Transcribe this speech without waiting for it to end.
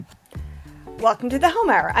Welcome to the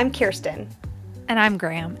Home Hour. I'm Kirsten. And I'm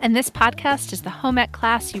Graham, and this podcast is the home ec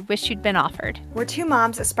class you wish you'd been offered. We're two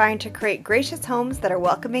moms aspiring to create gracious homes that are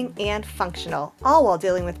welcoming and functional, all while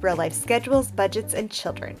dealing with real-life schedules, budgets, and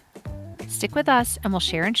children. Stick with us, and we'll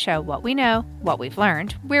share and show what we know, what we've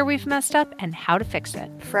learned, where we've messed up, and how to fix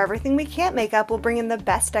it. For everything we can't make up, we'll bring in the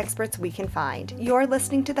best experts we can find. You're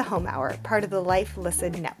listening to the Home Hour, part of the Life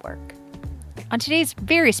Listen Network. On today's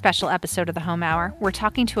very special episode of the Home Hour, we're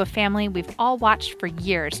talking to a family we've all watched for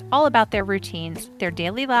years, all about their routines, their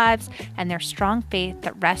daily lives, and their strong faith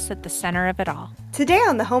that rests at the center of it all. Today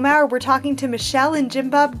on the Home Hour, we're talking to Michelle and Jim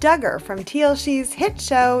Bob Duggar from TLC's hit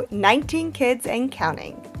show, 19 Kids and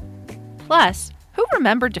Counting. Plus, who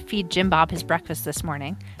remembered to feed Jim Bob his breakfast this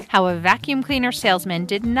morning? How a vacuum cleaner salesman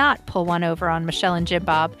did not pull one over on Michelle and Jim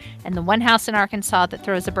Bob, and the one house in Arkansas that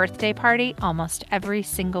throws a birthday party almost every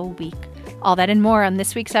single week. All that and more on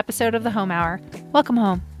this week's episode of the Home Hour. Welcome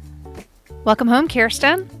home. Welcome home,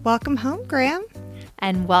 Kirsten. Welcome home, Graham.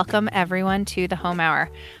 And welcome everyone to the Home Hour.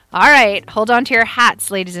 All right, hold on to your hats,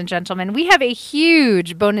 ladies and gentlemen. We have a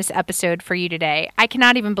huge bonus episode for you today. I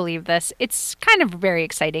cannot even believe this. It's kind of very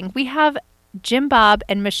exciting. We have Jim Bob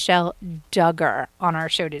and Michelle Duggar on our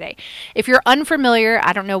show today. If you're unfamiliar,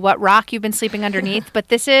 I don't know what rock you've been sleeping underneath, but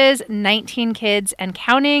this is 19 Kids and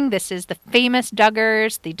Counting. This is the famous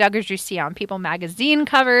Duggars, the Duggars you see on People magazine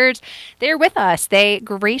covers. They're with us. They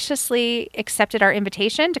graciously accepted our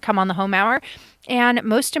invitation to come on the Home Hour and,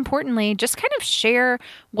 most importantly, just kind of share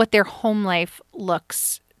what their home life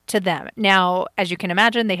looks to them. Now, as you can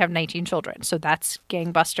imagine, they have 19 children, so that's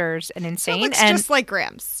gangbusters and insane. It looks and just like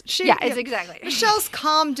Graham's. It's exactly. Michelle's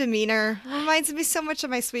calm demeanor reminds me so much of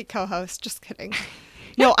my sweet co-host. Just kidding.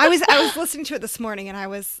 No, I was listening to it this morning, and I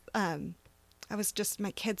was just,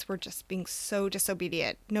 my kids were just being so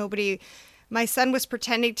disobedient. My son was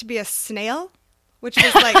pretending to be a snail, which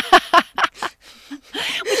was like.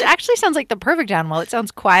 Which actually sounds like the perfect animal. It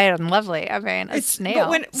sounds quiet and lovely. I mean, a snail.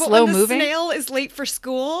 But slow when moving. The snail is late for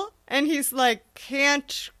school and he's like,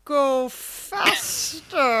 can't go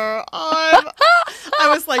faster. I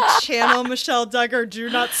was like, channel Michelle Duggar, do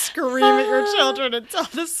not scream at your children and tell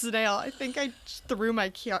the snail. I think I threw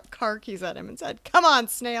my car keys at him and said, come on,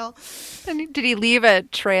 snail. And did he leave a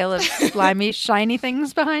trail of slimy, shiny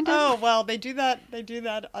things behind him? Oh, well, they do that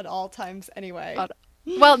at all times anyway.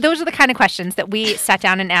 Well, those are the kind of questions that we sat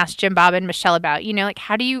down and asked Jim Bob and Michelle about. You know, like,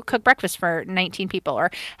 how do you cook breakfast for 19 people? Or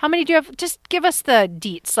how many do you have? Just give us the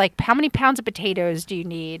deets. Like, how many pounds of potatoes do you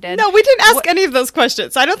need? And no, we didn't ask any of those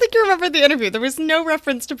questions. I don't think you remember the interview. There was no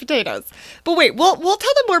reference to potatoes. But wait, we'll tell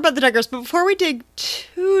them more about the Duggars. But before we dig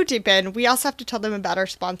too deep in, we also have to tell them about our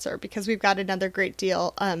sponsor, because we've got another great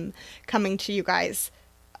deal coming to you guys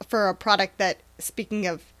for a product that, speaking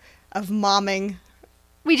of momming,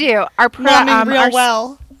 we do.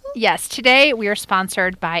 Well. Yes. Today we are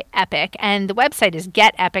sponsored by Epic, and the website is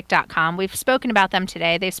getepic.com. We've spoken about them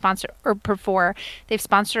today. They've sponsored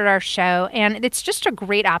our show, and it's just a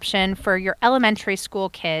great option for your elementary school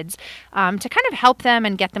kids to kind of help them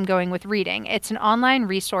and get them going with reading. It's an online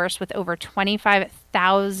resource with over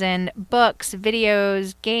 25,000 books,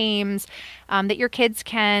 videos, games that your kids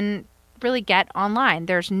can really get online.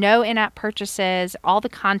 There's no in-app purchases. All the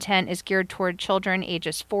content is geared toward children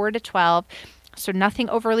ages 4 to 12, so nothing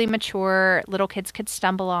overly mature little kids could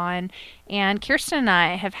stumble on. And Kirsten and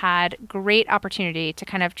I have had great opportunity to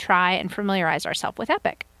kind of try and familiarize ourselves with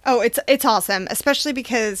Epic. Oh, it's awesome, especially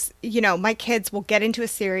because, you know, my kids will get into a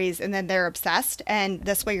series and then they're obsessed. And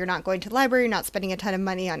this way you're not going to the library, you're not spending a ton of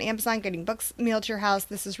money on Amazon, getting books mailed to your house.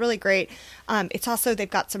 This is really great. It's also, they've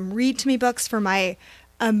got some read to me books for my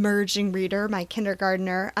emerging reader, my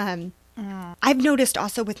kindergartner. I've noticed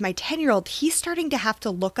also with my 10-year-old, he's starting to have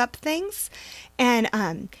to look up things.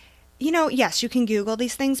 And, you know, yes, you can Google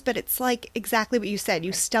these things, but it's like exactly what you said.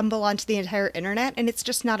 You stumble onto the entire internet and it's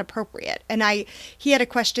just not appropriate. And he had a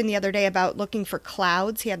question the other day about looking for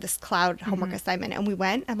clouds. He had this cloud homework assignment and we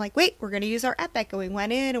went, I'm like, wait, we're going to use our Epic. And we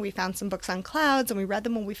went in and we found some books on clouds and we read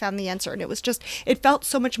them when we found the answer. And it felt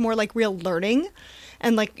so much more like real learning.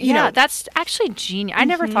 And like, you know, that's actually genius. I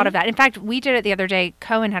never thought of that. In fact, we did it the other day.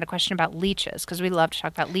 Cohen had a question about leeches because we love to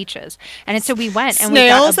talk about leeches. And so we went and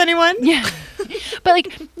snails, anyone? Yeah. But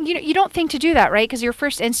like, you know, you don't think to do that, right? Because your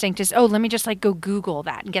first instinct is, oh, let me just like go Google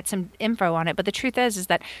that and get some info on it. But the truth is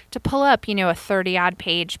that to pull up, you know, a 30-odd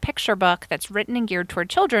page picture book that's written and geared toward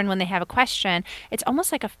children when they have a question, it's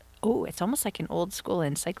almost like Oh, it's almost like an old school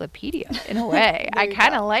encyclopedia in a way. I you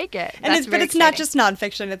kind go. of like it. And That's but very it's not exciting. just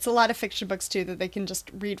nonfiction. It's a lot of fiction books too that they can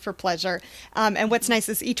just read for pleasure. And what's nice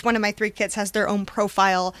is each one of my 3 kids has their own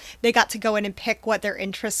profile. They got to go in and pick what their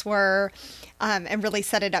interests were, and really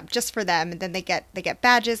set it up just for them. And then they get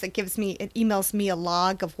badges. It emails me a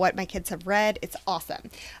log of what my kids have read. It's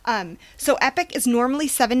awesome. So Epic is normally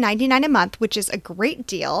 $7.99 a month, which is a great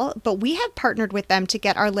deal. But we have partnered with them to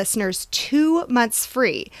get our listeners 2 months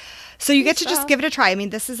free. So you get to just give it a try. I mean,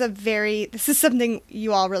 this is something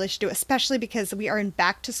you all really should do, especially because we are in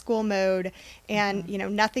back to school mode, and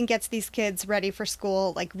nothing gets these kids ready for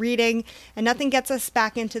school like reading, and nothing gets us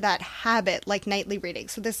back into that habit like nightly reading.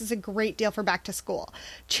 So this is a great deal for back to school.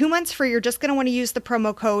 2 months free. You're just going to want to use the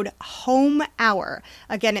promo code Home Hour.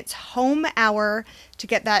 Again, it's Home Hour to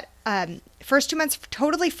get that first 2 months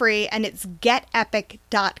totally free, and it's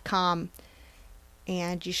getepic.com,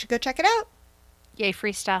 and you should go check it out. Yay,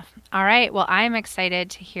 free stuff. All right. Well, I'm excited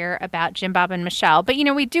to hear about Jim Bob and Michelle. But,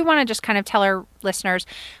 we do want to just kind of tell our listeners,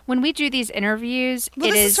 when we do these interviews,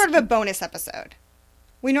 this is sort of a bonus episode.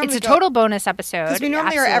 It's a total bonus episode. Because we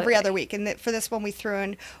normally are every other week. And for this one, we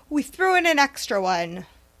threw in an extra one.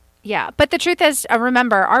 Yeah. But the truth is,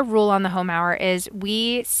 remember, our rule on the Home Hour is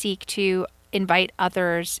we seek to invite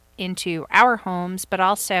others into our homes, but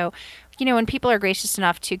also, when people are gracious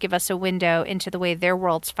enough to give us a window into the way their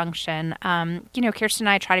worlds function, Kirsten and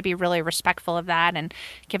I try to be really respectful of that and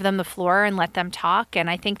give them the floor and let them talk.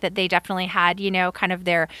 And I think that they definitely had, kind of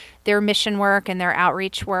their mission work and their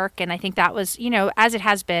outreach work. And I think that was, as it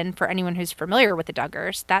has been for anyone who's familiar with the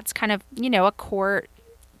Duggars, that's kind of, a core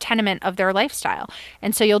tenement of their lifestyle.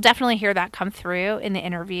 And so you'll definitely hear that come through in the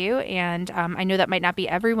interview. And I know that might not be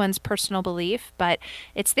everyone's personal belief, but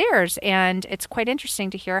it's theirs. And it's quite interesting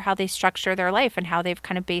to hear how they structure their life and how they've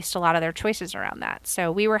kind of based a lot of their choices around that.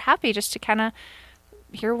 So we were happy just to kind of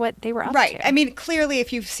hear what they were up to. I mean, clearly,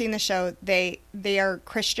 if you've seen the show, they are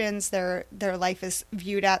Christians. Their life is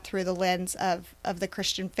viewed at through the lens of the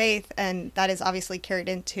Christian faith, and that is obviously carried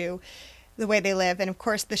into the way they live. And of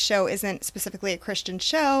course, the show isn't specifically a Christian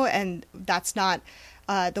show, and that's not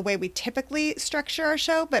the way we typically structure our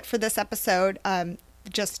show. But for this episode,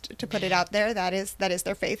 just to put it out there, that is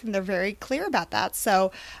their faith, and they're very clear about that.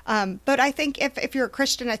 So, but I think if you're a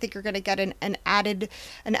Christian, I think you're going to get an added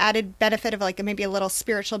benefit of like maybe a little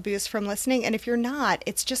spiritual boost from listening. And if you're not,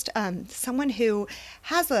 it's just someone who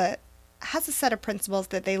has a set of principles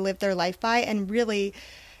that they live their life by, and really,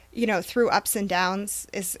 through ups and downs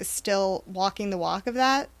is still walking the walk of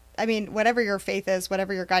that. I mean, whatever your faith is,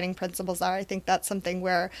 whatever your guiding principles are, I think that's something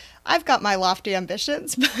where I've got my lofty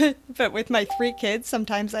ambitions, but with my 3 kids,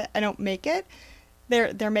 sometimes I don't make it.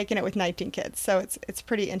 They're making it with 19 kids. So it's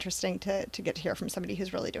pretty interesting to get to hear from somebody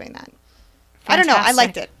who's really doing that. Fantastic. I don't know. I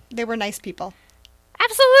liked it. They were nice people.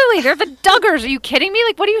 Absolutely. They're the Duggars. Are you kidding me?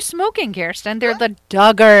 Like, what are you smoking, Kirsten? They're the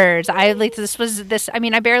Duggars. I barely could sleep as we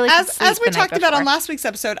the night talked about before. on last week's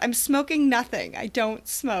episode, I'm smoking nothing. I don't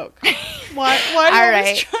smoke. Why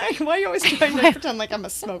are you always trying to pretend like I'm a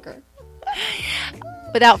smoker?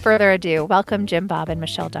 Without further ado, welcome Jim Bob and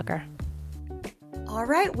Michelle Duggar. All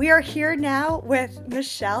right, we are here now with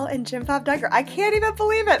Michelle and Jim Bob Duggar. I can't even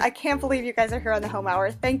believe it. I can't believe you guys are here on the Home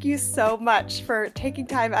Hour. Thank you so much for taking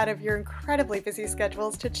time out of your incredibly busy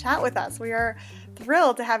schedules to chat with us. We are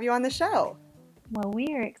thrilled to have you on the show. Well, we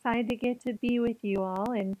are excited to get to be with you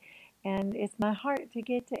all, and it's my heart to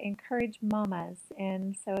get to encourage mamas,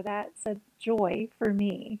 and so that's a joy for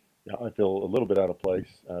me. Yeah, I feel a little bit out of place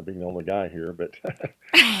being the only guy here, but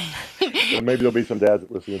maybe there'll be some dads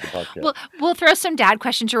that listen to the podcast. We'll throw some dad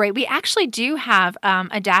questions your way. We actually do have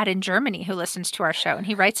a dad in Germany who listens to our show, and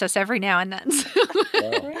he writes us every now and then.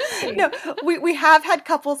 No, we have had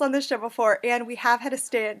couples on the show before, and we have had a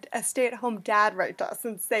stay-at-home dad write to us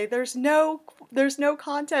and say there's no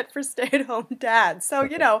content for stay-at-home dads. So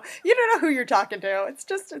you don't know who you're talking to. It's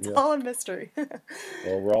all a mystery.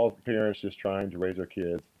 Well, we're all parents just trying to raise our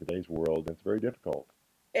kids in today's world. It's very difficult.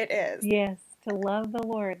 It is. Yes, to love the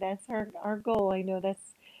Lord. That's our goal. I know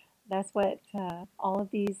that's what all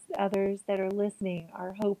of these others that are listening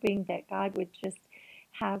are hoping, that God would just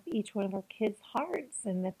have each one of our kids' hearts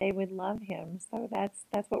and that they would love Him. So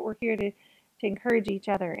that's what we're here to encourage each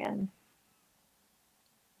other in.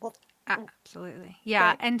 Well, absolutely.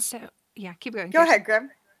 Yeah. And so, keep going. Go ahead,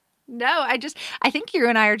 Grim. No, I think you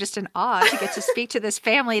and I are just in awe to get to speak to this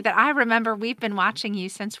family that I remember we've been watching you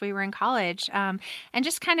since we were in college. And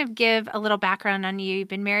just kind of give a little background on you. You've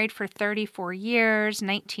been married for 34 years,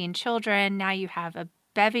 19 children. Now you have a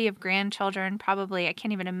bevy of grandchildren, probably. I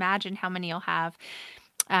can't even imagine how many you'll have.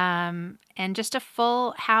 And just a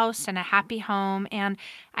full house and a happy home. And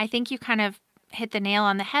I think you kind of hit the nail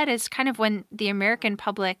on the head is kind of when the American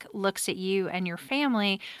public looks at you and your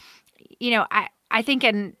family. I think,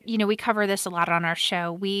 and, we cover this a lot on our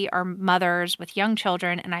show. We are mothers with young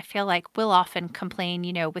children, and I feel like we'll often complain,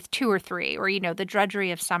 with 2 or 3, or, the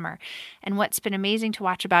drudgery of summer. And what's been amazing to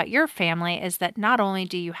watch about your family is that not only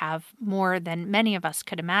do you have more than many of us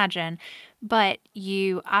could imagine, but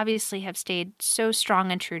you obviously have stayed so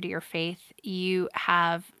strong and true to your faith. You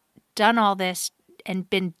have done all this and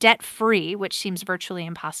been debt free, which seems virtually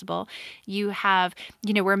impossible. You have,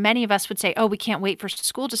 where many of us would say, oh, we can't wait for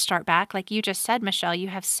school to start back. Like you just said, Michelle, you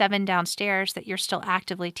have 7 downstairs that you're still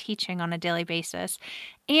actively teaching on a daily basis.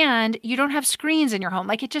 And you don't have screens in your home.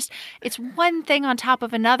 Like it's one thing on top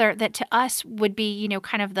of another that to us would be,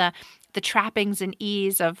 kind of the trappings and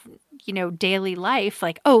ease of, daily life.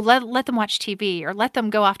 Like, oh, let them watch TV or let them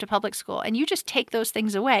go off to public school. And you just take those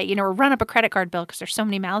things away, or run up a credit card bill because there's so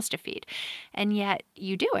many mouths to feed. And yet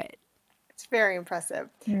you do it. It's very impressive.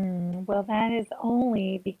 Well, that is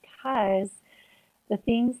only because the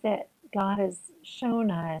things that God has shown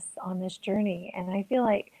us on this journey. And I feel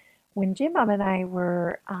like when Jim Bob and I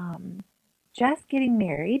were just getting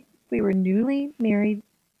married, we were newly married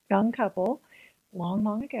young couple long,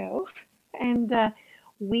 long ago. And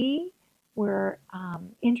we were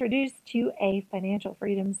introduced to a financial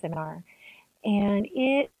freedom seminar. And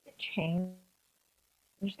it changed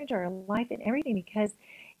our life and everything, because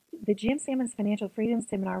the Jim Sammons Financial Freedom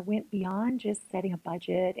Seminar went beyond just setting a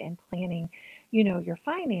budget and planning, your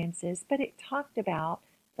finances, but it talked about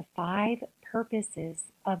the 5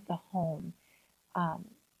 purposes of the home,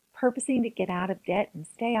 purposing to get out of debt and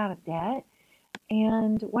stay out of debt.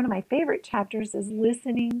 And one of my favorite chapters is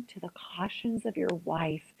listening to the cautions of your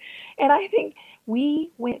wife. And I think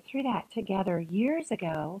we went through that together years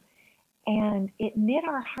ago, and it knit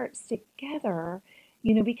our hearts together,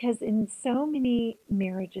 because in so many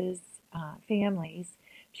marriages, families,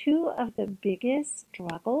 2 of the biggest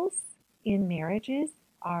struggles in marriages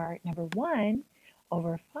are, number 1,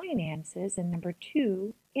 over finances, and number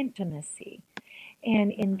 2, intimacy.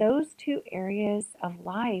 And in those 2 areas of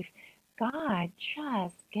life, God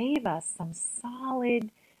just gave us some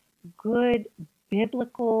solid, good,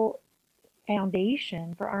 biblical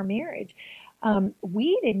foundation for our marriage.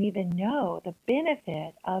 We didn't even know the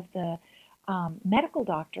benefit of the medical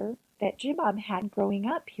doctor that Jim Bob had growing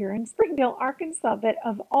up here in Springdale, Arkansas. But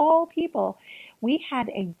of all people, we had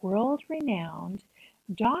a world-renowned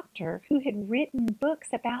doctor who had written books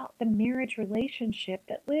about the marriage relationship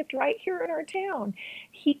that lived right here in our town.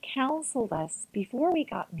 He counseled us before we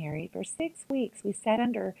got married. For 6 weeks, we sat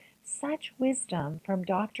under such wisdom from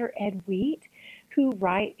Dr. Ed Wheat, who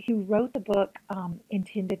wrote the book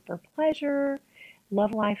Intended for Pleasure,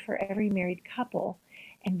 Love Life for Every Married Couple.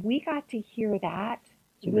 And we got to hear that.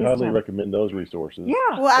 So we highly recommend those resources. Yeah.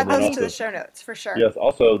 We'll add those to the show notes for sure. Yes,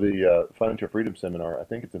 also the Financial Freedom Seminar, I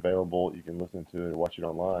think it's available. You can listen to it or watch it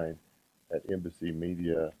online at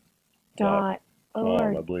embassymedia.org, I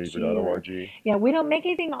believe, or .org. Yeah, we don't make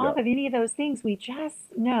anything off of any of those things. We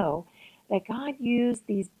just know that God used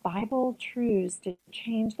these Bible truths to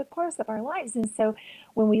change the course of our lives. And so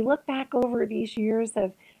when we look back over these years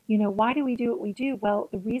of, why do we do what we do? Well,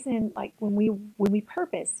 the reason, like when we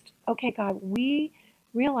purposed, okay, God, we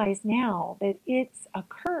realize now that it's a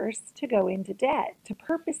curse to go into debt, to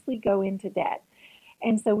purposely go into debt.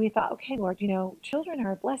 And so we thought, okay, Lord, children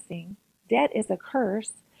are a blessing. Debt is a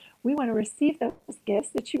curse. We want to receive those gifts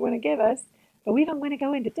that you want to give us, but we don't want to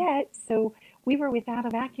go into debt. So we were without a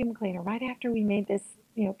vacuum cleaner right after we made this,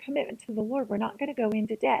 commitment to the Lord. We're not going to go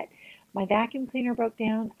into debt. My vacuum cleaner broke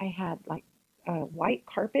down. I had like a white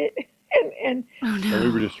carpet and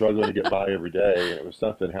we were just struggling to get by every day. And it was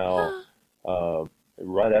something how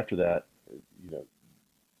right after that,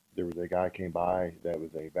 there was a guy came by that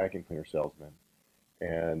was a vacuum cleaner salesman,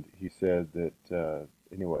 and he said that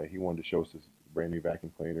anyway, he wanted to show us this brand new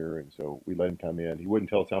vacuum cleaner, and so we let him come in. He wouldn't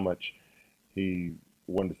tell us how much he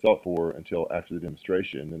wanted to sell it for until after the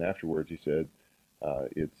demonstration, and afterwards he said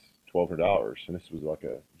it's $1,200, and this was like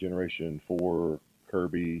a Generation 4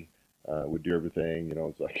 Kirby, would do everything,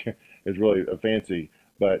 it's like it's really a fancy,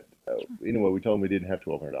 but anyway, we told him we didn't have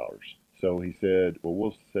 $1,200. So he said, well,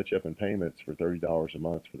 we'll set you up in payments for $30 a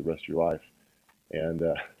month for the rest of your life. And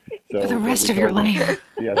so for the rest of your life.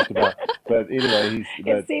 Yeah, that's about. But anyway,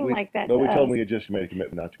 it seemed like that. But we told him we had just made a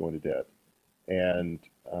commitment not to go into debt, and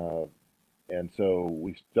so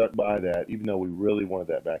we stuck by that, even though we really wanted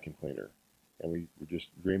that vacuum cleaner, and we were just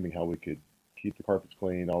dreaming how we could keep the carpets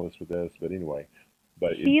clean, all this with this. But anyway.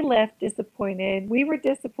 But he left disappointed. We were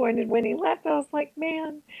disappointed when he left. I was like,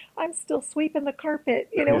 man, I'm still sweeping the carpet,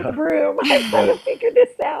 with a broom. I'm trying to figure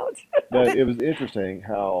this out. But it was interesting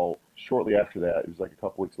how shortly after that, it was like a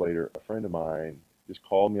couple weeks later, a friend of mine just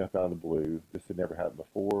called me up out of the blue. This had never happened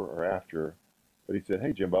before or after, but he said,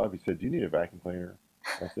 "Hey, Jim Bob," he said, "do you need a vacuum cleaner?"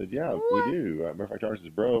 I said, "Yeah, we What? do. Matter of fact, ours is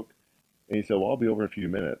broke." And he said, "Well, I'll be over in a few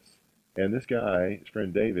minutes." And this guy, his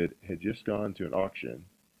friend David, had just gone to an auction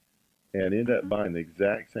and ended up buying the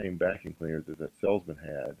exact same vacuum cleaner that that salesman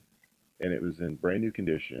had, and it was in brand new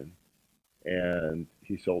condition, and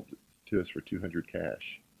he sold it to us for 200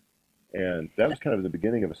 cash. And that was kind of the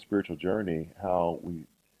beginning of a spiritual journey, how we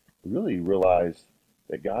really realized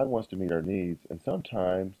that God wants to meet our needs, and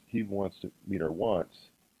sometimes He wants to meet our wants,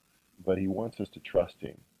 but He wants us to trust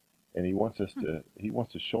Him, and He wants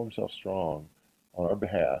to show Himself strong on our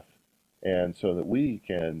behalf, and so that we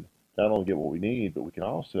can not only get what we need, but we can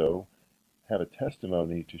also have a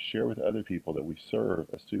testimony to share with other people that we serve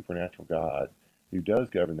a supernatural God who does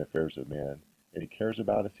govern the affairs of men, and He cares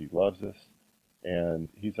about us, He loves us, and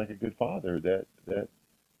He's like a good father that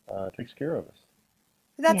takes care of us.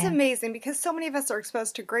 That's Yeah. amazing because so many of us are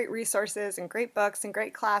exposed to great resources and great books and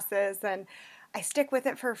great classes, and I stick with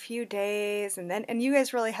it for a few days, and you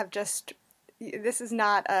guys really have just, this is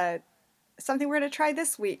not something we're going to try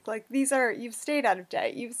this week. Like, these are, you've stayed out of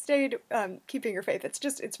debt, you've stayed keeping your faith.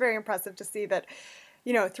 It's very impressive to see that,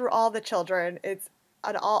 through all the children, it's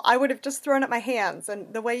at all. I would have just thrown up my hands,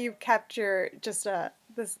 and the way you kept your just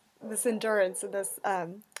this endurance and this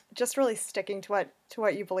just really sticking to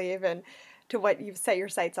what you believe and to what you've set your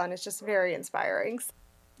sights on is just very inspiring.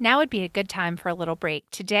 Now would be a good time for a little break.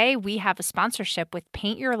 Today, we have a sponsorship with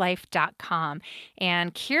paintyourlife.com.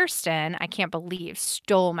 And Kirsten, I can't believe,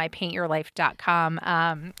 stole my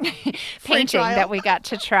paintyourlife.com painting trial. that we got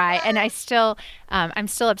to try. And I'm still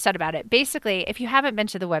upset about it. Basically, if you haven't been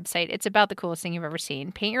to the website, it's about the coolest thing you've ever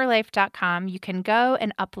seen. Paintyourlife.com. You can go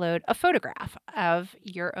and upload a photograph of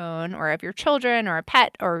your own or of your children or a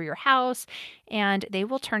pet or your house, and they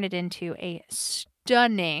will turn it into a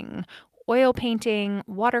stunning oil painting,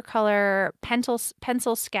 watercolor, pencil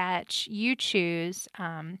sketch, you choose.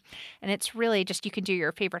 And it's really just, you can do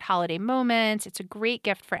your favorite holiday moments. It's a great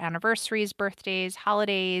gift for anniversaries, birthdays,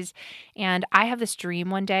 holidays. And I have this dream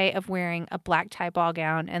one day of wearing a black tie ball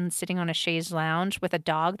gown and sitting on a chaise lounge with a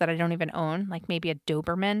dog that I don't even own, like maybe a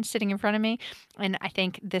Doberman sitting in front of me. And I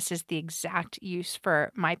think this is the exact use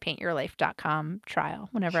for my paintyourlife.com trial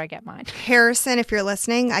whenever I get mine. Harrison, if you're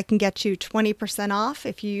listening, I can get you 20% off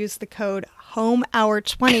if you use the code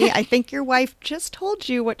HOMEHOUR20. I think your wife just told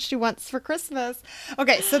you what she wants for Christmas.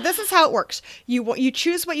 Okay, so this is how it works. You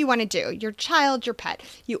choose what you want to do, your child, your pet.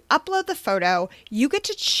 You upload the photo. You get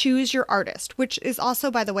to choose your artist, which is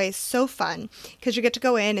also, by the way, so fun because you get to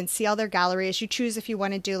go in and see all their galleries. You choose if you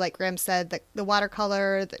want to do, like Graham said, the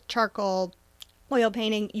watercolor, the charcoal, oil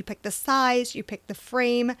painting. You pick the size, you pick the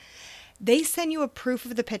frame. They send you a proof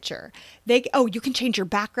of the picture. You can change your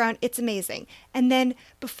background. It's amazing. And then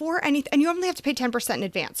before anything, and you only have to pay 10% in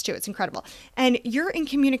advance too. It's incredible. And you're in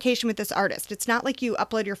communication with this artist. It's not like you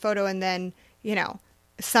upload your photo and then,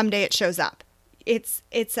 someday it shows up. It's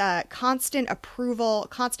a constant approval,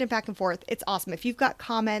 constant back and forth. It's awesome. If you've got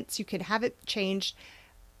comments, you can have it changed.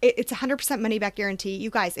 It's 100% money back guarantee. You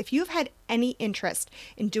guys, if you've had any interest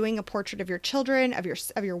in doing a portrait of your children, of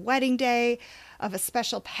your wedding day, of a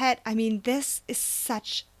special pet, I mean, this is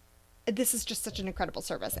just such an incredible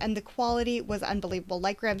service. And the quality was unbelievable.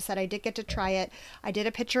 Like Graham said, I did get to try it. I did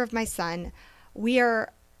a picture of my son.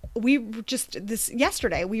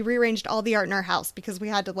 Yesterday, we rearranged all the art in our house because we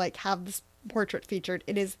had to have this portrait featured.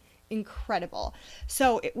 It is incredible.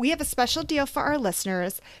 So we have a special deal for our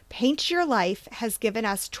listeners. Paint Your Life has given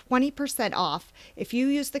us 20% off if you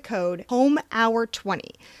use the code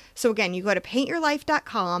HOMEHOUR20. So again, you go to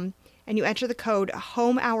paintyourlife.com and you enter the code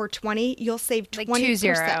HOMEHOUR20, you'll save 20%. Like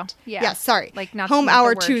 20. Yeah, sorry. Like not Home not Hour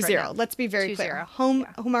the word 20. right now. Let's be very 20. clear. Home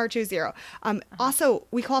Hour 20. Also,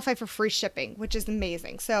 we qualify for free shipping, which is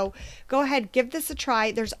amazing. So go ahead, give this a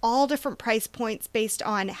try. There's all different price points based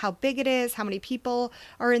on how big it is, how many people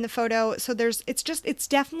are in the photo. So it's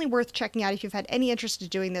definitely worth checking out if you've had any interest in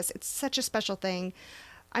doing this. It's such a special thing.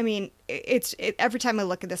 I mean, every time I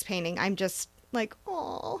look at this painting, I'm just like,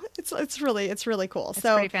 oh, it's really cool. It's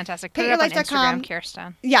so pretty fantastic. Put it up on Instagram,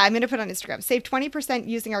 Kirsten. Yeah, I'm going to put it on Instagram. Save 20%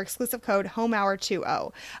 using our exclusive code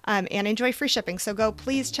HOMEHOUR20 and enjoy free shipping. So go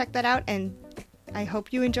please check that out, and I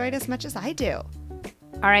hope you enjoyed as much as I do.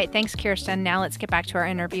 All right, thanks, Kirsten. Now let's get back to our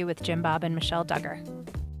interview with Jim Bob and Michelle Duggar.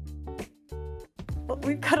 Well,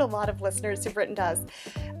 we've got a lot of listeners who've written to us,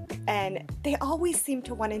 and they always seem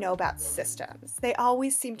to want to know about systems. They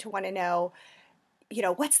always seem to want to know,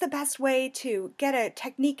 what's the best way to get a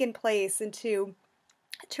technique in place and to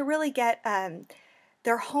really get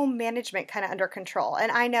their home management kind of under control.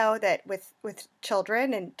 And I know that with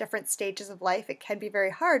children and different stages of life, it can be very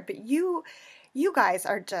hard, but you guys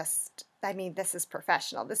are just, I mean, this is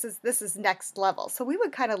professional. This is next level. So we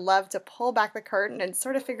would kind of love to pull back the curtain and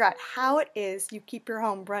sort of figure out how it is you keep your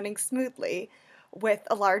home running smoothly with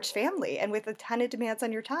a large family and with a ton of demands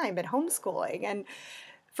on your time and homeschooling and,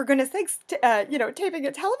 for goodness sakes, taping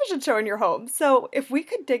a television show in your home. So if we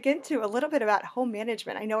could dig into a little bit about home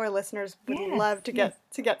management, I know our listeners would Yes, love to yes,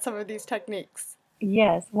 get some of these techniques.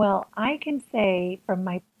 yes. Well, I can say from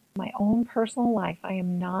my own personal life, I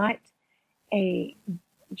am not a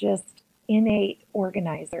just innate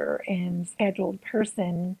organizer and scheduled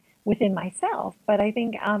person within myself, but I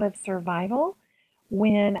think out of survival,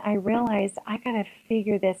 when I realized I got to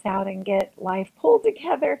figure this out and get life pulled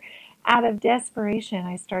together, out of desperation,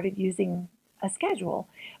 I started using a schedule.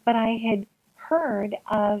 But I had heard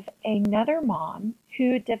of another mom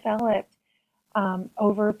who developed,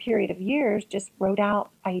 over a period of years, just wrote out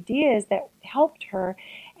ideas that helped her,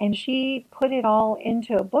 and she put it all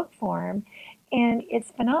into a book form. And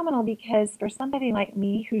it's phenomenal because for somebody like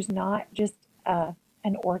me who's not just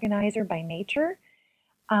an organizer by nature,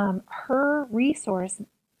 her resource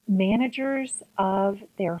managers of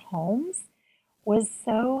their homes was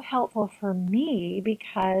so helpful for me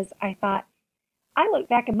because I look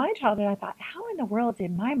back at my childhood and I thought, how in the world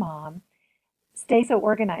did my mom stay so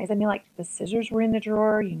organized? I mean, like the scissors were in the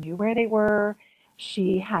drawer, you knew where they were.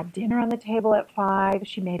 She had dinner on the table at 5.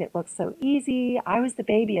 She made it look so easy. I was the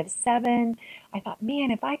baby of 7. I thought, man,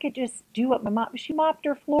 if I could just do what my mom, she mopped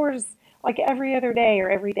her floors like every other day or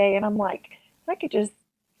every day. And I'm like, if I could just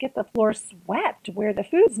get the floor swept where the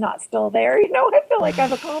food's not still there, I feel like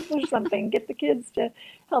I've accomplished something. Get the kids to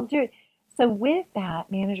help do it. So with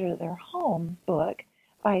that Manager of Their Home book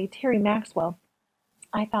by Terry Maxwell,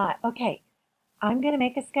 I thought, okay, I'm going to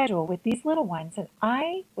make a schedule with these little ones. And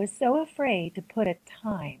I was so afraid to put a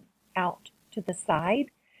time out to the side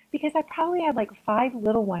because I probably had like 5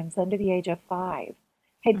 little ones under the age of 5.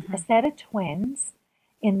 Had a set of twins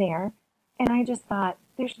in there. And I just thought,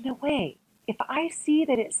 there's no way. If I see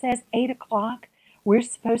that it says 8 o'clock, we're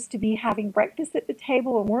supposed to be having breakfast at the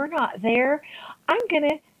table and we're not there, I'm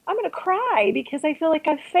gonna cry because I feel like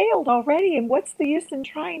I've failed already. And what's the use in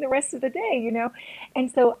trying the rest of the day?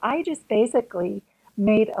 And so I just basically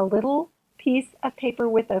made a little piece of paper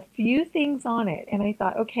with a few things on it. And I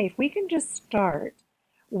thought, okay, if we can just start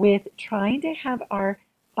with trying to have our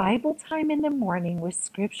Bible time in the morning with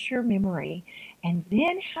scripture memory, and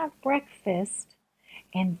then have breakfast,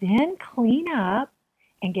 and then clean up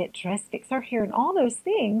and get dressed, fix our hair, and all those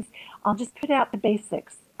things, I'll just put out the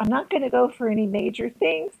basics. I'm not going to go for any major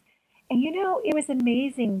things. And it was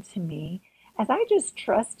amazing to me as I just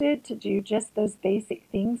trusted to do just those basic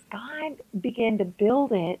things. God began to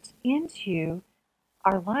build it into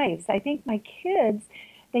our lives. I think my kids,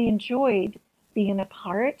 they enjoyed being a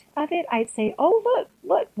part of it. I'd say, oh,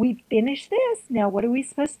 look, we finished this. Now, what are we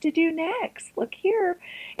supposed to do next? Look here.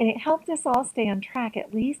 And it helped us all stay on track,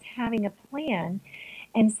 at least having a plan.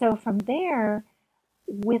 And so from there,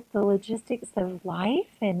 with the logistics of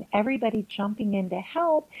life and everybody jumping in to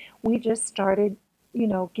help, we just started,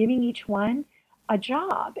 giving each one a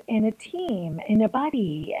job and a team and a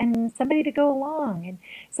buddy and somebody to go along. And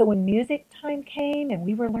so when music time came and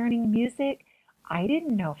we were learning music, I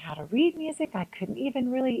didn't know how to read music. I couldn't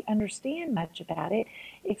even really understand much about it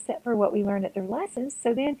except for what we learned at their lessons.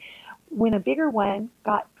 So then when a bigger one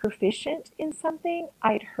got proficient in something,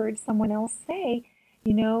 I'd heard someone else say,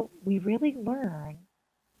 we really learn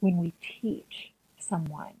when we teach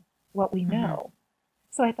someone what we know.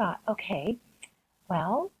 So I thought, okay,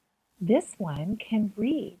 well, this one can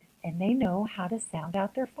read and they know how to sound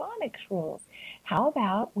out their phonics rules. How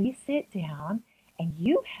about we sit down and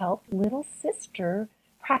you help little sister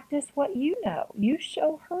practice what you know? You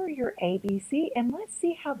show her your ABC and let's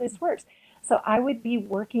see how this works. So I would be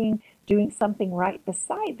doing something right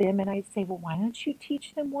beside them, and I'd say, well, why don't you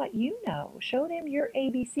teach them what you know? Show them your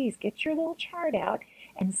ABCs. Get your little chart out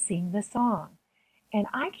and sing the song. And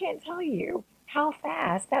I can't tell you how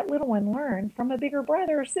fast that little one learned from a bigger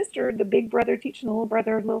brother or sister, the big brother teaching the little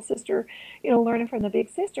brother, little sister, learning from the big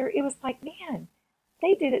sister. It was like, man,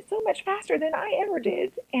 they did it so much faster than I ever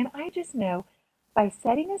did. And I just know by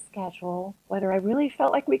setting a schedule, whether I really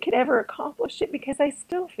felt like we could ever accomplish it, because I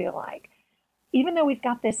still feel like, even though we've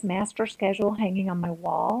got this master schedule hanging on my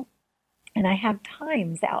wall, and I have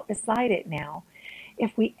times out beside it now,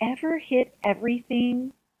 if we ever hit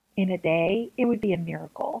everything in a day, it would be a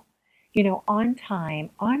miracle. On time,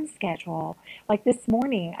 on schedule. Like this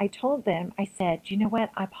morning, I told them, I said, you know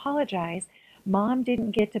what? I apologize, Mom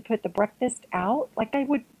didn't get to put the breakfast out like I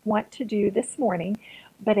would want to do this morning,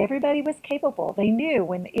 but everybody was capable. They knew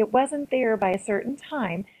when it wasn't there by a certain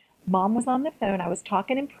time. Mom was on the phone. I was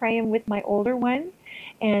talking and praying with my older one,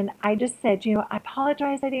 and I just said, I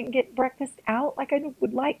apologize I didn't get breakfast out like I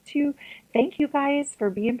would like to. Thank you guys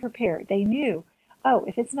for being prepared. They knew, oh,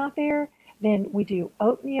 if it's not there, then we do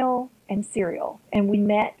oatmeal and cereal. And we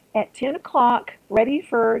met at 10 o'clock, ready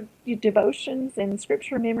for devotions and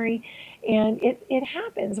scripture memory. And it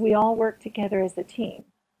happens. We all work together as a team.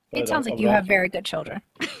 It But sounds I like would you have also, very good children.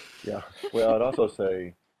 yeah, well, I'd also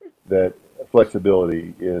say that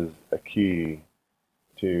flexibility is a key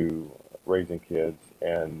to raising kids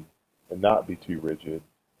and not be too rigid,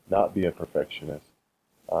 not be a perfectionist.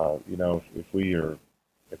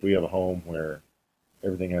 If we have a home where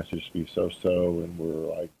everything has to just be so and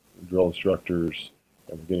we're like drill instructors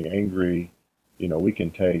and we're getting angry, we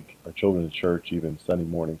can take our children to church even Sunday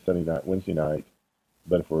morning, Sunday night, Wednesday night,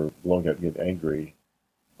 but if we're blowing up and getting angry,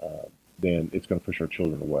 uh, then it's going to push our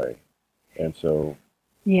children away. And so,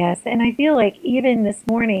 Yes, and I feel like even this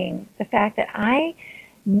morning, the fact that I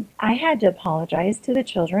had to apologize to the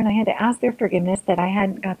children. I had to ask their forgiveness that I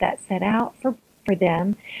hadn't got that set out for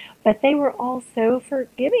them. But they were all so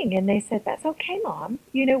forgiving and they said, "That's okay, Mom.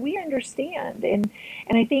 We understand." And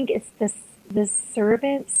I think it's this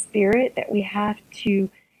servant spirit that we have to,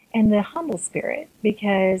 and the humble spirit,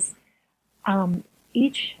 because um,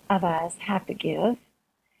 each of us have to give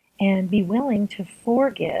and be willing to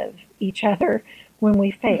forgive each other when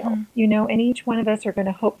we fail, Hmm. and each one of us are going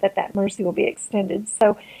to hope that that mercy will be extended.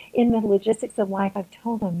 So in the logistics of life, I've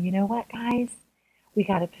told them, you know what, guys, we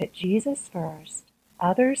got to put Jesus first,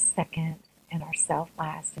 others second, and ourselves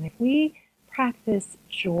last. And if we practice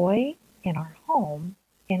joy in our home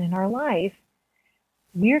and in our life,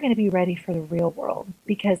 we're going to be ready for the real world,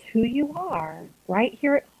 because who you are right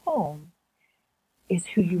here at home is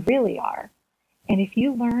who you really are. And if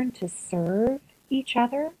you learn to serve each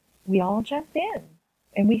other, we all jump in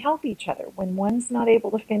and we help each other. When one's not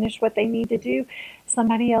able to finish what they need to do,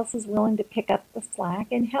 somebody else is willing to pick up the slack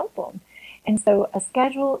and help them. And so a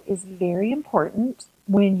schedule is very important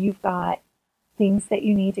when you've got things that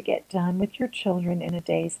you need to get done with your children in a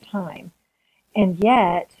day's time. And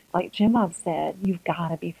yet, like Jim Bob said, you've got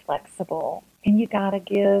to be flexible and you got to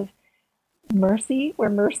give mercy where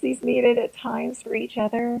mercy's needed at times for each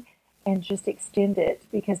other, and just extend it,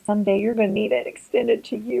 because someday you're going to need it extended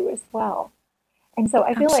to you as well. And so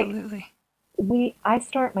I feel like Absolutely. I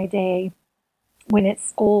start my day when it's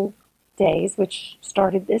school days, which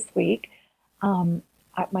started this week.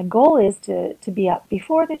 My goal is to be up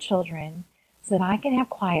before the children so that I can have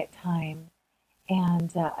quiet time,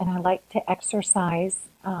 and I like to exercise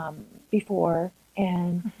before,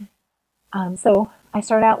 and so I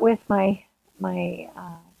start out with my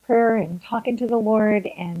prayer and talking to the Lord,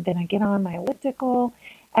 and then I get on my elliptical,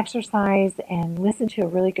 exercise, and listen to a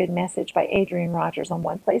really good message by Adrian Rogers on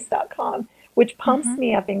OnePlace.com, which pumps Hmm.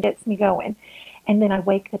 me up and gets me going. And then I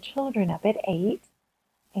wake the children up at 8,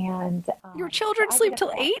 and Your so children I get sleep up till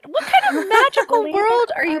about, 8? What kind of magical believe it,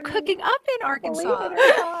 world are you I mean, cooking up in believe Arkansas? it or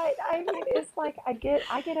not, I mean, it's like I get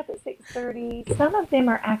up at 6:30. Some of them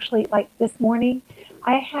are actually, like this morning,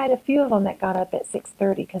 I had a few of them that got up at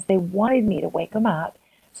 6:30 because they wanted me to wake them up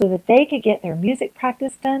so that they could get their music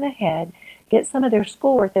practice done ahead, get some of their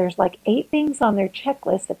schoolwork. There's like 8 things on their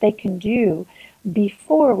checklist that they can do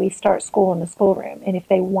before we start school in the schoolroom. And if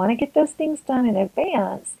they want to get those things done in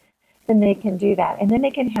advance, then they can do that. And then they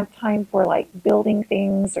can have time for like building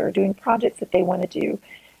things or doing projects that they want to do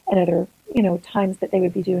at other, times that they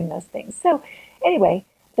would be doing those things. So anyway,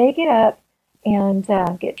 they get up and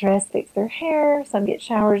get dressed, fix their hair. Some get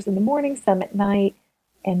showers in the morning, some at night.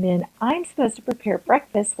 And then I'm supposed to prepare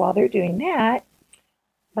breakfast while they're doing that.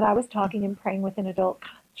 But I was talking and praying with an adult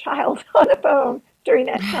child on the phone during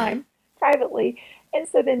that time privately. And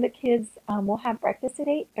so then the kids will have breakfast at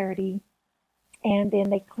 8:30, and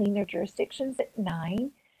then they clean their jurisdictions at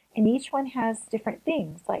 9, and each one has different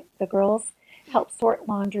things. Like the girls help sort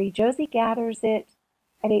laundry. Josie gathers it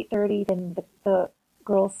at 8:30, then the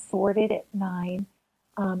girls sort it at 9.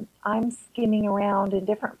 I'm skimming around in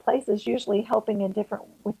different places, usually helping in different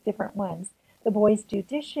with different ones. The boys do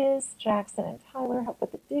dishes. Jackson and Tyler help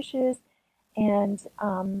with the dishes, and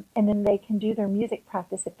then they can do their music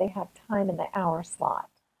practice if they have time in the hour slot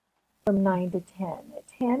from 9 to 10. At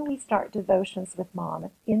 10, we start devotions with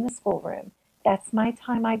Mom in the schoolroom. That's my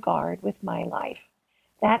time I guard with my life.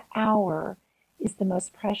 That hour is the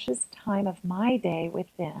most precious time of my day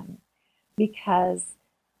with them, because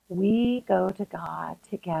we go to God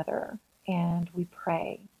together and we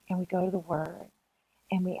pray and we go to the Word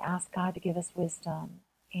and we ask God to give us wisdom,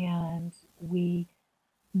 and we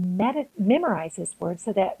memorize His Word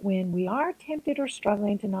so that when we are tempted or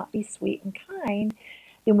struggling to not be sweet and kind,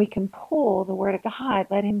 then we can pull the Word of God,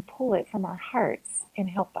 let Him pull it from our hearts and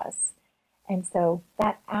help us. And so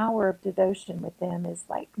that hour of devotion with them is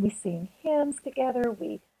like we sing hymns together,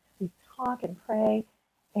 we talk and pray,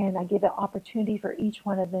 and I give an opportunity for each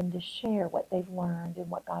one of them to share what they've learned and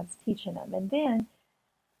what God's teaching them. And then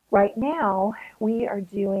right now we are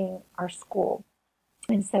doing our school.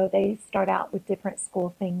 And so they start out with different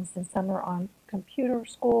school things, and some are on computer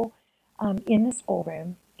school in the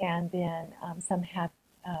schoolroom, and then some have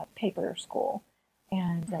paper school.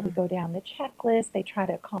 And we go down the checklist. They try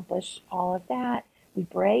to accomplish all of that. We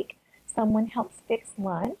break. Someone helps fix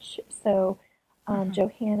lunch. So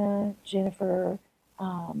Johanna, Jennifer,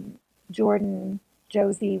 Jordan,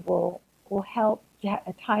 Josie will help.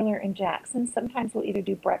 Tyler and Jackson sometimes will either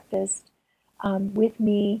do breakfast with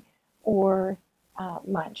me or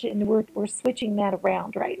lunch, and we're switching that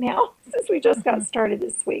around right now since we just got started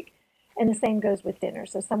this week. And the same goes with dinner.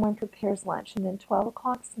 So someone prepares lunch, and then 12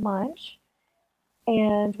 o'clock's lunch,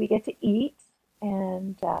 and we get to eat,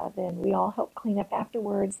 and then we all help clean up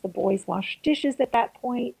afterwards. The boys wash dishes at that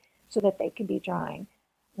point so that they can be drying.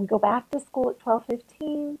 We go back to school at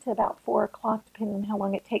 12:15 to about 4 o'clock, depending on how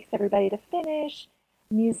long it takes everybody to finish,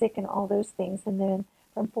 music and all those things. And then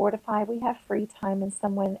from 4 to 5, we have free time, and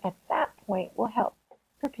someone at that point will help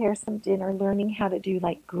prepare some dinner, learning how to do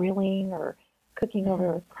like grilling or cooking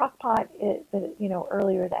over a crock pot,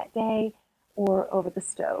 earlier that day, or over the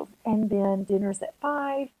stove. And then dinner's at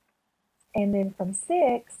 5, and then from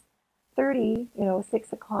 6:30,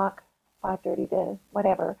 6 o'clock, 5:30 to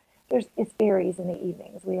whatever, it varies in the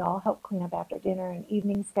evenings. We all help clean up after dinner, and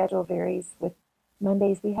evening schedule varies. With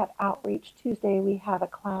Mondays we have outreach. Tuesday we have a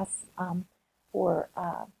class for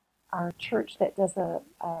our church that does a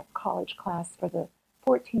college class for the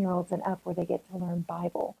 14-year-olds and up, where they get to learn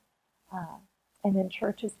Bible. And then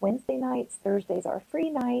church is Wednesday nights. Thursday's our free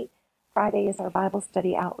night. Friday is our Bible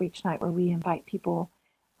study outreach night, where we invite people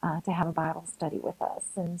to have a Bible study with us.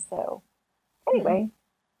 And so, anyway,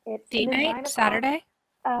 it's date night, Saturday.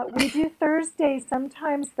 We do Thursdays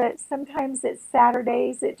sometimes, but sometimes it's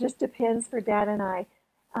Saturdays. It just depends for Dad and I.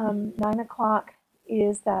 9 o'clock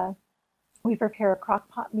is we prepare a crock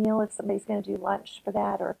pot meal if somebody's going to do lunch for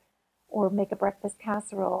that, or make a breakfast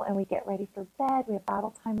casserole, and we get ready for bed. We have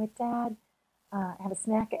Bible time with Dad. Have a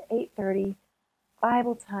snack at 8:30.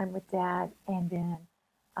 Bible time with Dad, and then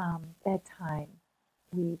bedtime.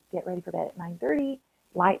 We get ready for bed at 9:30.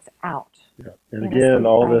 Lights out. Yeah. And again,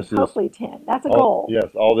 all this is hopefully 10. That's a goal.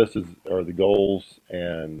 Yes, all this are the goals,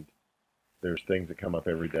 and there's things that come up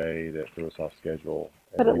every day that throw us off schedule.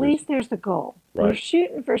 But at least there's the goal. Right. We're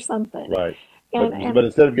shooting for something. Right. And but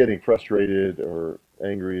instead of getting frustrated or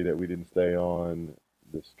angry that we didn't stay on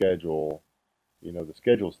the schedule, the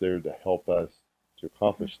schedule's there to help us to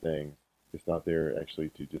accomplish things. It's not there actually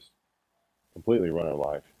to just completely run our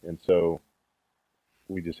life. And so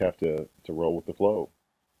we just have to roll with the flow.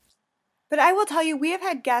 But I will tell you, we've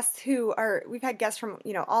had guests from,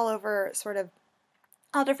 all over, sort of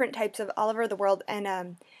all different types of all over the world.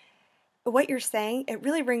 And what you're saying, it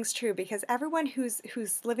really rings true, because everyone who's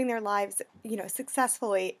living their lives,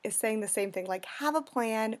 successfully is saying the same thing. Like, have a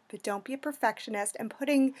plan, but don't be a perfectionist, and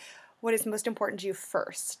putting what is most important to you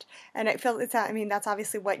first. And I feel that's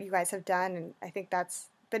obviously what you guys have done. And I think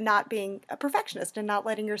but not being a perfectionist and not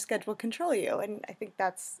letting your schedule control you. And I think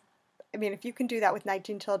if you can do that with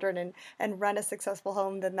 19 children and run a successful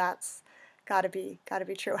home, then that's gotta be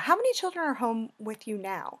true. How many children are home with you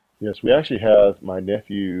now? Yes, we actually have our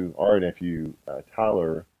nephew,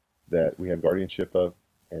 Tyler, that we have guardianship of,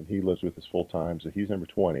 and he lives with us full time, so he's number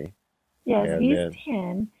 20. Yes, and he's then,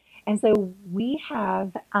 10. And so we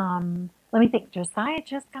have, let me think, Josiah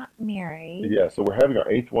just got married. Yeah, so we're having our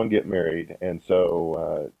 8th one get married, and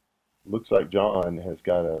so looks like John has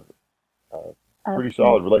got a pretty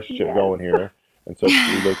solid relationship going here. And so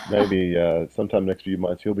we look maybe sometime next few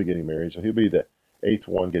months he'll be getting married. So he'll be the 8th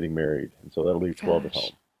one getting married. And so that'll leave 12 at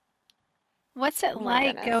home. What's it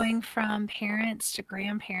like going from parents to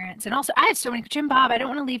grandparents? And also, I have so many. Jim Bob, I don't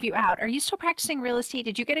want to leave you out. Are you still practicing real estate?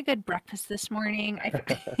 Did you get a good breakfast this morning?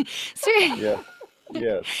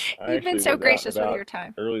 Yes. You've been so gracious with your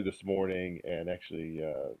time. Early this morning, and actually,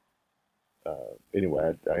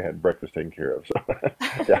 anyway, I had breakfast taken care of, so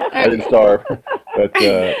I didn't starve. But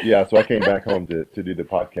so I came back home to do the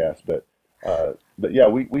podcast. But yeah,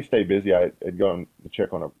 we stay busy. I had gone to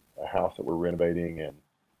check on a house that we're renovating, and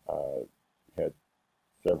had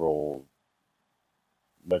several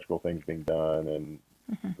electrical things being done, and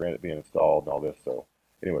granite being installed and all this. So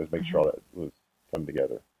anyways, make sure all that was come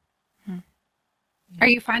together. Are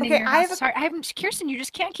you finding Okay, your I house? have Sorry, I'm Kirsten. You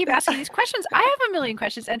just can't keep asking these questions. I have a million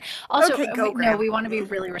questions, and also, okay, go, no, Graham. we want to be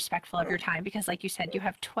really respectful of your time because, like you said, you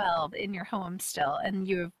have 12 in your home still, and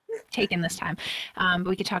you have taken this time.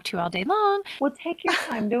 We could talk to you all day long. Well, take your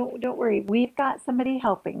time. Don't worry. We've got somebody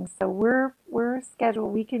helping, so we're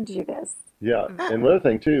scheduled. We can do this. Yeah, and another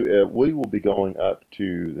thing too, we will be going up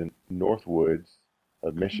to the Northwoods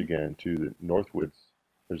of Mhm. Michigan to the Northwoods.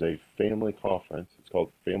 There's a family conference. It's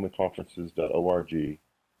called familyconferences.org,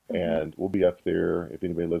 Hmm. and we'll be up there. If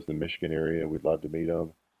anybody lives in the Michigan area, we'd love to meet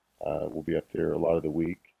them. We'll be up there a lot of the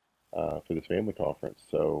week for this family conference,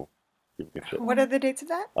 so people can check. What are Cool. the dates of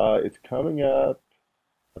that? It's coming up,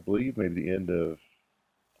 I believe, maybe the end of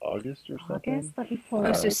August or August. something. Let me pull Oh,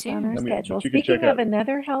 it. so It's on our soon. I mean, schedule. but you can check Speaking of out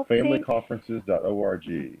another help thing,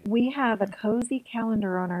 familyconferences.org. we have a cozy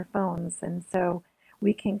calendar on our phones, and so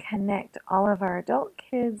we can connect all of our adult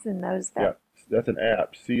kids and those Yeah, that that's an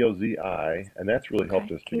app, COZI, and that's really helped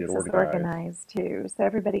Okay. us to get keeps us organized. organized too. So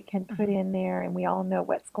everybody can put Mhm. in there, and we all know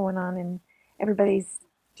what's going on in everybody's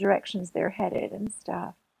directions they're headed and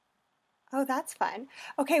stuff. Oh, that's fun.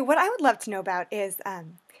 Okay, what I would love to know about is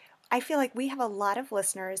I feel like we have a lot of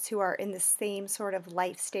listeners who are in the same sort of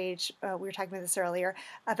life stage. We were talking about this earlier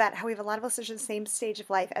about how we have a lot of listeners in the same stage of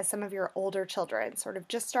life as some of your older children, sort of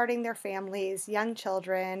just starting their families, young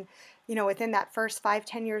children, within that first 5,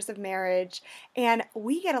 10 years of marriage. And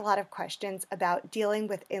we get a lot of questions about dealing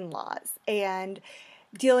with in laws and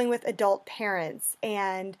dealing with adult parents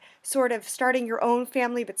and sort of starting your own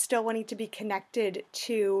family but still wanting to be connected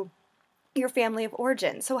to your family of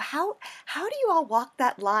origin. So how do you all walk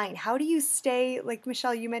that line? How do you stay, like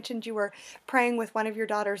Michelle, you mentioned you were praying with one of your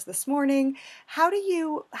daughters this morning. How do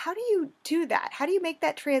you do that? How do you make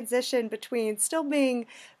that transition between still being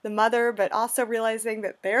the mother but also realizing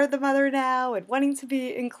that they're the mother now and wanting to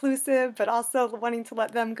be inclusive but also wanting to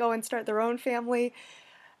let them go and start their own family?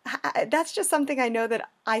 That's just something I know that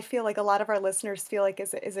I feel like a lot of our listeners feel like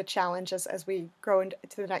is a challenge as we grow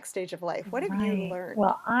into the next stage of life. What have you Right. learned?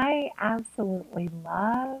 Well, I absolutely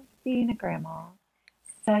love being a grandma.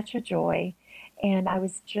 Such a joy. And I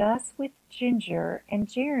was just with Ginger and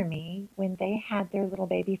Jeremy when they had their little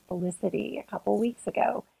baby Felicity a couple weeks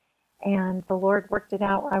ago. And the Lord worked it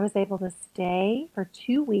out where I was able to stay for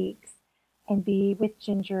 2 weeks and be with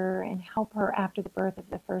Ginger and help her after the birth of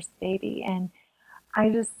the first baby. And I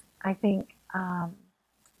think,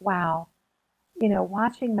 wow,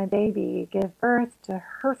 watching my baby give birth to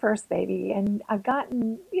her first baby. And I've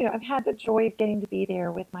had the joy of getting to be there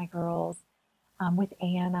with my girls, with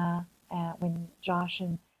Anna, when Josh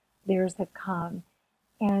and theirs have come.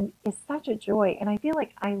 And it's such a joy. And I feel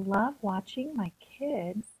like I love watching my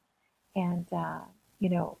kids and,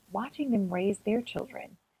 watching them raise their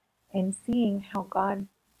children and seeing how God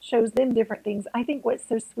shows them different things. I think what's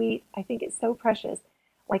so sweet, I think it's so precious.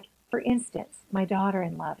 Like, for instance, my daughter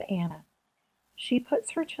in love, Anna, she puts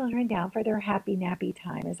her children down for their happy nappy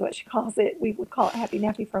time, is what she calls it. We would call it happy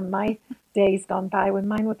nappy from my days gone by when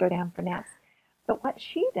mine would go down for naps. But what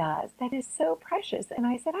she does, that is so precious. And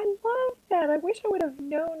I said, I love that. I wish I would have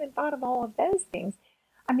known and thought of all of those things.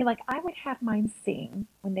 I mean, like, I would have mine sing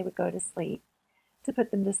when they would go to sleep to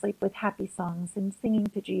put them to sleep with happy songs and singing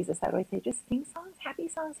to Jesus. I would always say, just sing songs, happy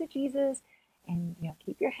songs to Jesus, and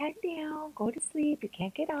keep your head down, go to sleep. You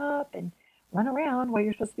can't get up and run around while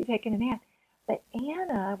you're supposed to be taking a nap. But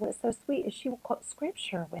Anna, what's so sweet is she will quote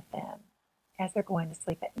scripture with them as they're going to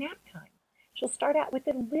sleep at nap time. She'll start out with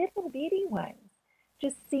the little bitty ones,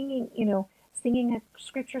 just singing a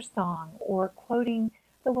scripture song or quoting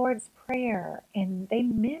the Lord's Prayer, and they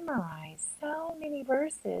memorize so many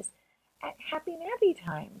verses at happy nappy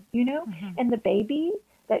time. Mhm. And the baby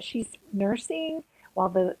that she's nursing while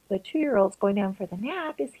the 2-year-old's going down for the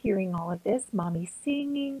nap is hearing all of this. Mommy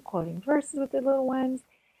singing, quoting verses with the little ones.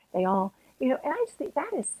 They all, and I just think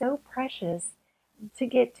that is so precious to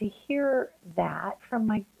get to hear that from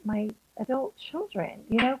my adult children.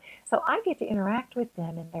 So I get to interact with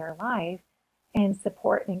them in their life and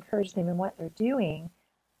support and encourage them in what they're doing.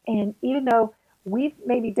 And even though we've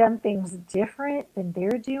maybe done things different than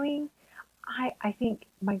they're doing, I think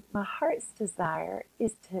my heart's desire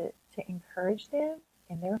is to encourage them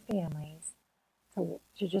and their families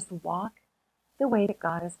to just walk the way that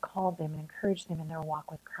God has called them and encourage them in their walk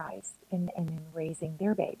with Christ and in raising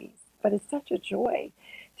their babies. But it's such a joy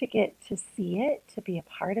to get to see it, to be a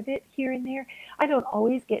part of it here and there. I don't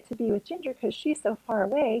always get to be with Ginger because she's so far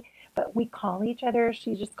away, but we call each other.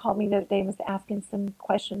 She just called me the other day and was asking some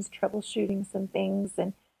questions, troubleshooting some things,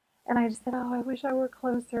 and I just said, oh, I wish I were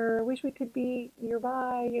closer. I wish we could be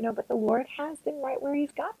nearby. But the Lord has them right where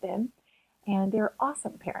He's got them. And they're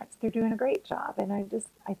awesome parents. They're doing a great job. And I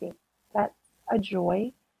think that's a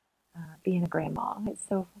joy being a grandma. It's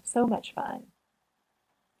so much fun.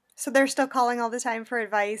 So they're still calling all the time for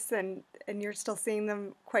advice, and you're still seeing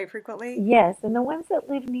them quite frequently? Yes, and the ones that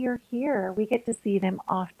live near here, we get to see them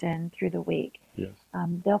often through the week. Yes.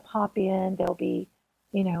 They'll pop in. They'll be,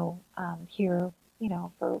 here,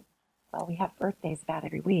 well, we have birthdays about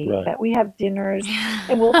every week, Right. but we have dinners,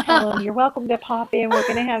 and we'll tell them, you're welcome to pop in. We're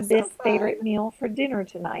going to have So this fun. favorite meal for dinner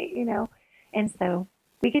tonight, And so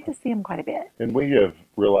we get to see them quite a bit. And we have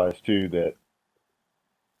realized too that,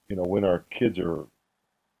 when our kids are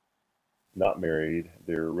not married,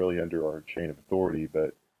 they're really under our chain of authority,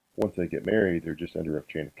 but once they get married, they're just under a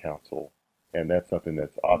chain of counsel. And that's something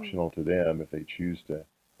that's optional to them if they choose to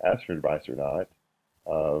ask for advice or not.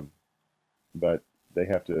 But they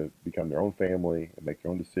have to become their own family and make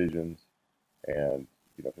their own decisions. And,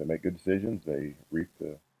 if they make good decisions, they reap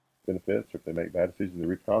the benefits. Or if they make bad decisions, they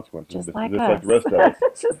reap the consequences. Just Just like like us. the rest of us.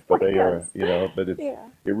 Just But like they are, us. but Yeah.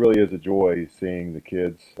 it really is a joy seeing the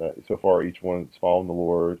kids. So far, each one's following the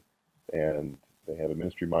Lord, and they have a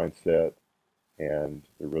ministry mindset, and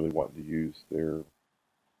they're really wanting to use their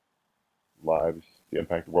lives to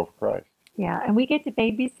impact the world for Christ. Yeah, and we get to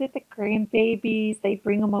babysit the grandbabies. They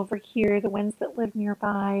bring them over here, the ones that live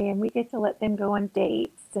nearby, and we get to let them go on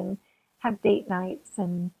dates and have date nights.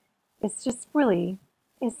 And it's just really,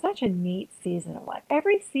 it's such a neat season of life.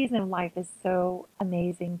 Every season of life is so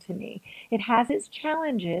amazing to me. It has its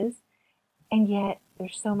challenges, and yet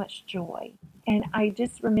there's so much joy. And I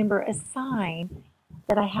just remember a sign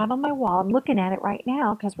that I have on my wall. I'm looking at it right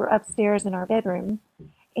now because we're upstairs in our bedroom,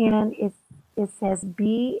 and it says,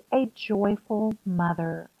 "Be a joyful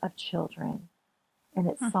mother of children," and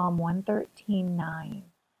it's Psalm 113:9.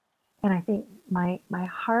 And I think my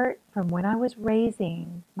heart from when I was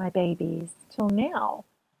raising my babies till now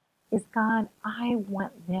is, God, I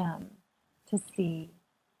want them to see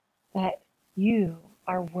that you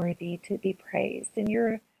are worthy to be praised and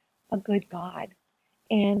you're a good God,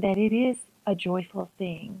 and that it is a joyful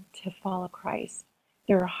thing to follow Christ.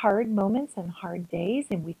 There are hard moments and hard days,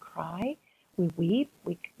 and we cry, we weep,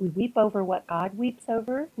 we weep over what God weeps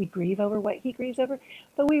over, we grieve over what He grieves over,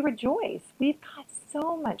 but we rejoice. We've got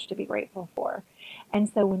so much to be grateful for. And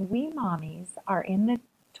so when we mommies are in the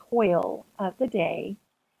toil of the day,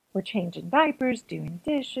 we're changing diapers, doing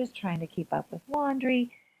dishes, trying to keep up with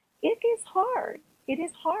laundry. It is hard. It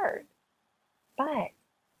is hard. But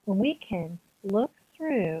when we can look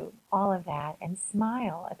through all of that and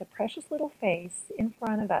smile at the precious little face in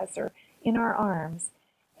front of us or in our arms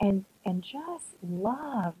and just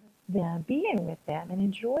love them, being with them and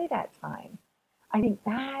enjoy that time, I think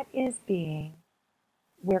that is being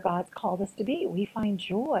where God's called us to be. We find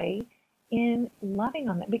joy in loving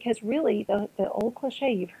on them because really the old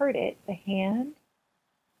cliche, you've heard it, the hand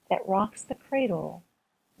that rocks the cradle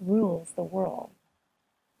rules the world.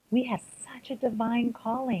 We have such a divine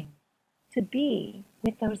calling to be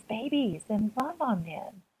with those babies and love on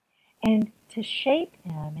them and to shape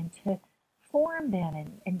them and to form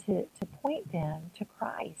them and to point them to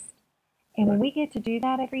Christ. And when we get to do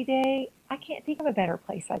that every day, I can't think of a better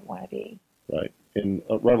place I'd want to be. Right. And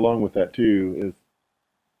right along with that too is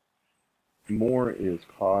more is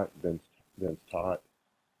caught than's taught.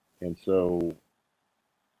 And so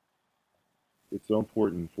it's so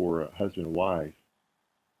important for a husband and wife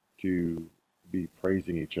to be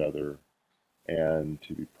praising each other and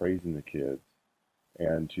to be praising the kids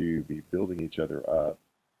and to be building each other up,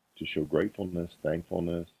 to show gratefulness,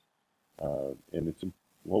 thankfulness. And it's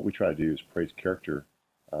what we try to do is praise character.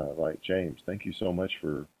 Like James, thank you so much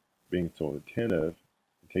for being so attentive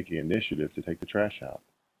and taking initiative to take the trash out.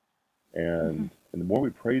 And the more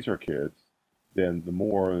we praise our kids, then the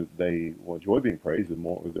more they will enjoy being praised, the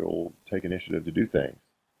more they'll take initiative to do things.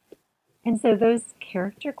 And so those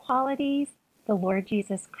character qualities, the Lord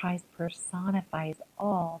Jesus Christ personifies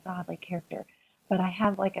all godly character. But I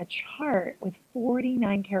have like a chart with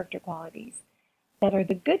 49 character qualities that are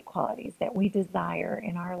the good qualities that we desire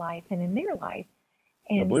in our life and in their life.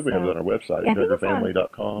 And I believe we have it on our website at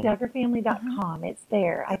duggarfamily.com. Duggarfamily.com. It's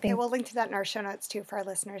there. I Okay, think we'll link to that in our show notes too for our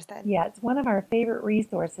listeners then. Yeah, it's one of our favorite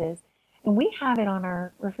resources. And we have it on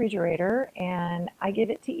our refrigerator, and I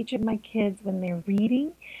give it to each of my kids when they're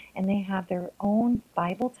reading and they have their own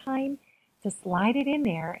Bible time to slide it in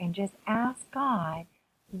there and just ask God,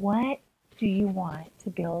 what do you want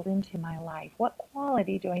to build into my life? What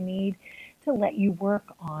quality do I need to let you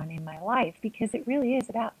work on in my life? Because it really is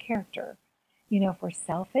about character. If we're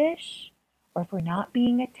selfish, or if we're not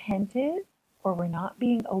being attentive, or we're not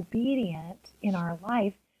being obedient in our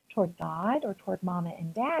life toward God or toward mama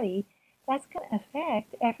and daddy, that's going to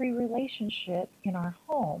affect every relationship in our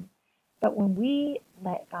home. But when we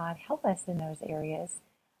let God help us in those areas,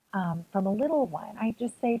 from a little one, I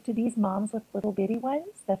just say to these moms with little bitty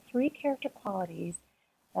ones, the 3 character qualities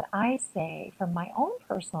that I say from my own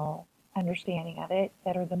personal understanding of it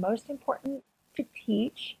that are the most important to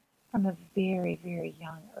teach from a very, very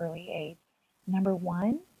young, early age. Number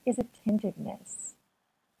 1 is attentiveness.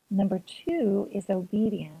 Number 2 is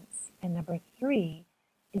obedience. And number 3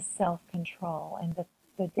 is self-control. And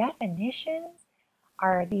the definitions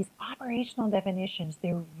are these operational definitions.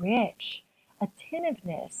 They're rich.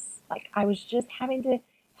 Attentiveness. Like I was just having to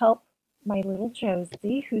help my little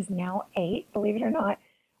Josie, who's now 8, believe it or not,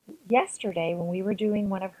 yesterday when we were doing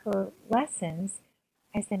one of her lessons.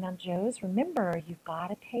 I said, now, Joes, remember, you've got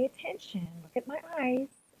to pay attention. Look at my eyes.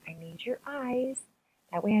 I need your eyes.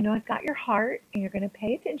 That way I know I've got your heart and you're going to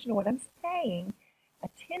pay attention to what I'm saying.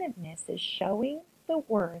 Attentiveness is showing the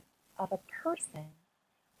worth of a person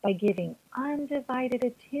by giving undivided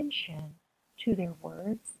attention to their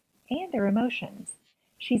words and their emotions.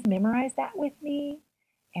 She's memorized that with me,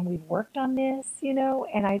 and we've worked on this,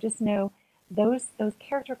 and I just know those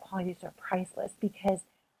character qualities are priceless because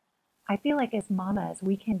I feel like as mamas,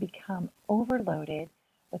 we can become overloaded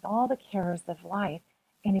with all the cares of life.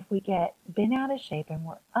 And if we get bent out of shape and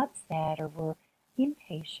we're upset or we're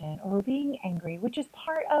impatient or we're being angry, which is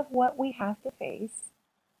part of what we have to face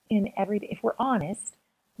in every day, if we're honest,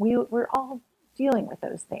 we're all dealing with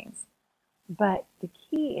those things. But the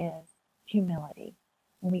key is humility.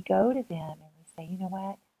 When we go to them and we say, you know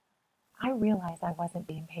what, I realize I wasn't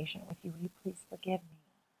being patient with you. Will you please forgive me?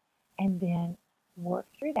 And then work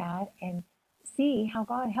through that and see how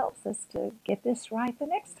God helps us to get this right the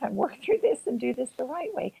next time. Work through this and do this the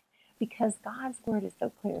right way. Because God's word is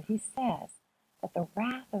so clear. He says that the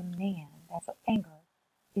wrath of man, that's anger,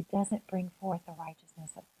 it doesn't bring forth the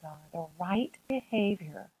righteousness of God. The right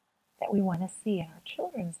behavior that we want to see in our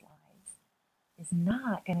children's lives is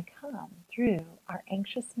not going to come through our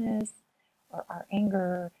anxiousness or our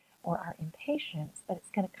anger or our impatience, but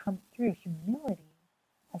it's going to come through humility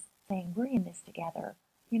of saying, we're in this together.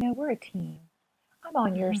 We're a team. I'm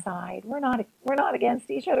on your side. We're not against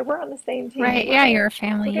each other. We're on the same team. Right. Yeah, you're a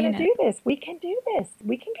family We're going to unit. do this. We can do this.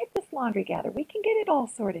 We can get this laundry gathered. We can get it all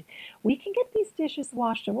sorted. We can get these dishes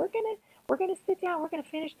washed, and we're going to sit down. We're going to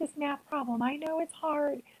finish this math problem. I know it's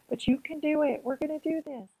hard, but you can do it. We're going to do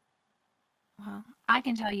this. Well, I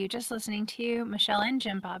can tell you, just listening to you, Michelle and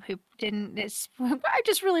Jim Bob, who didn't, I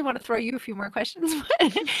just really want to throw you a few more questions.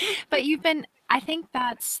 But I think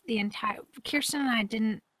that's the entire, Kirsten and I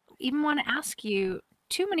didn't even want to ask you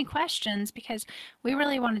too many questions because we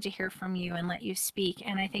really wanted to hear from you and let you speak.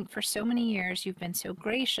 And I think for so many years, you've been so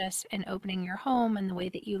gracious in opening your home and the way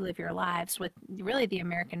that you live your lives with really the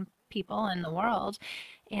American people and the world.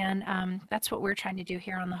 And that's what we're trying to do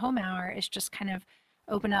here on the Home Hour is just kind of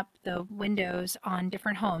open up the windows on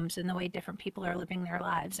different homes and the way different people are living their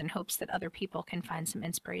lives in hopes that other people can find some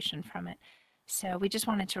inspiration from it. So we just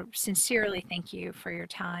wanted to sincerely thank you for your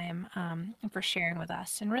time and for sharing with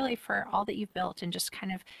us and really for all that you've built and just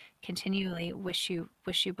kind of continually wish you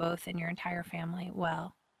both and your entire family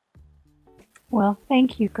well. Well,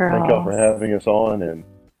 thank you, girls. Thank y'all for having us on, and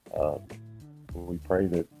we pray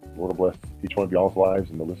that the Lord will bless each one of y'all's lives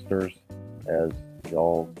and the listeners as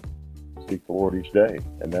y'all seek the Lord each day.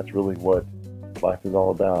 And that's really what life is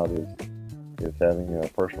all about, is having a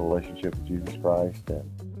personal relationship with Jesus Christ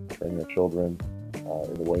and training our children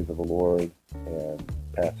in the ways of the Lord and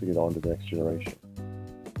passing it on to the next generation.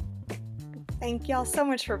 Thank y'all so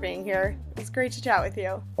much for being here. It was great to chat with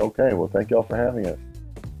you. Okay, well, thank y'all for having us.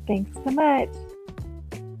 Thanks so much.